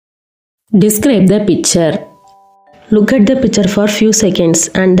Describe the picture. Look at the picture for few seconds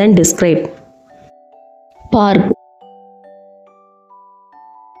and then describe. Park.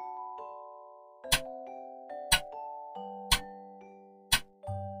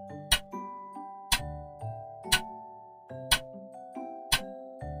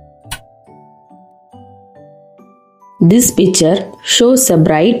 This picture shows a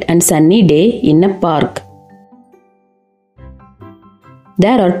bright and sunny day in a park.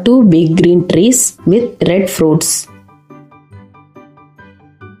 There are two big green trees with red fruits.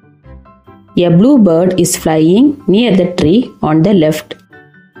 A blue bird is flying near the tree on the left.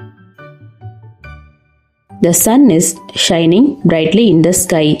 The sun is shining brightly in the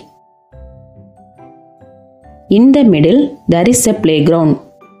sky. In the middle, there is a playground.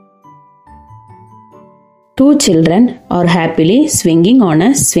 Two children are happily swinging on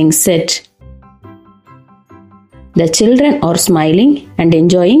a swing set. The children are smiling and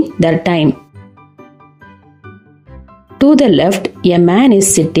enjoying their time. To the left, a man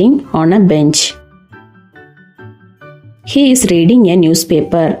is sitting on a bench. He is reading a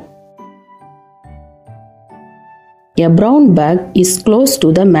newspaper. A brown bag is close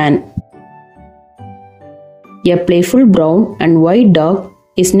to the man. A playful brown and white dog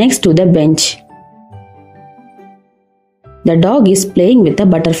is next to the bench. The dog is playing with a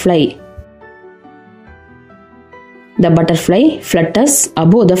butterfly. The butterfly flutters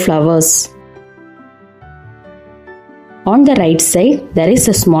above the flowers. On the right side, there is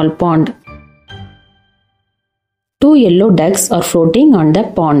a small pond. Two yellow ducks are floating on the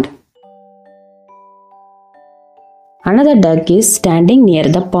pond. Another duck is standing near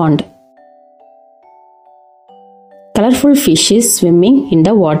the pond. Colorful fish is swimming in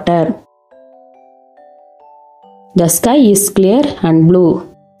the water. The sky is clear and blue.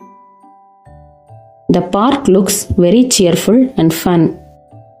 The park looks very cheerful and fun.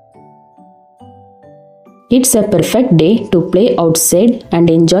 It's a perfect day to play outside and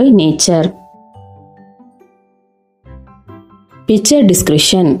enjoy nature. Picture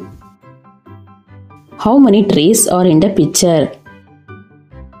description. How many trees are in the picture?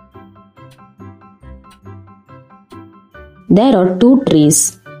 There are two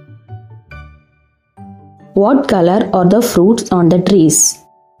trees. What color are the fruits on the trees?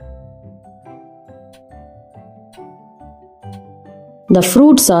 The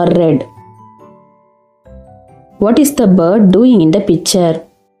fruits are red. What is the bird doing in the picture?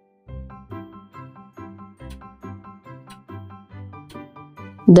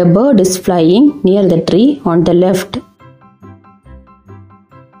 The bird is flying near the tree on the left.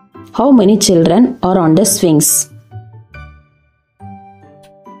 How many children are on the swings?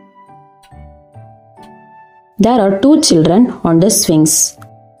 There are two children on the swings.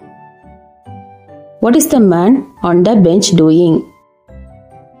 What is the man on the bench doing?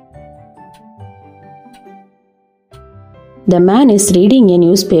 The man is reading a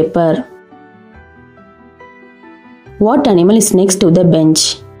newspaper. What animal is next to the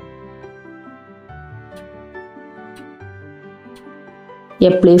bench?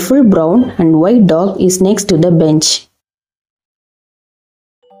 A playful brown and white dog is next to the bench.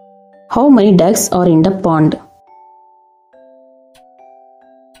 How many ducks are in the pond?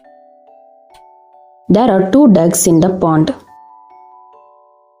 There are two ducks in the pond.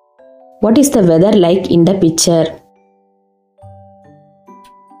 What is the weather like in the picture?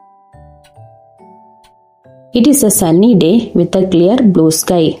 It is a sunny day with a clear blue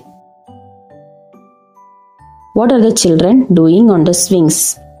sky. What are the children doing on the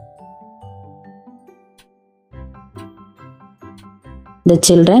swings? The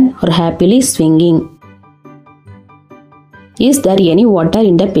children are happily swinging. Is there any water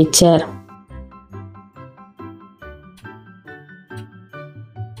in the picture?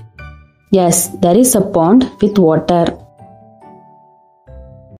 Yes, there is a pond with water.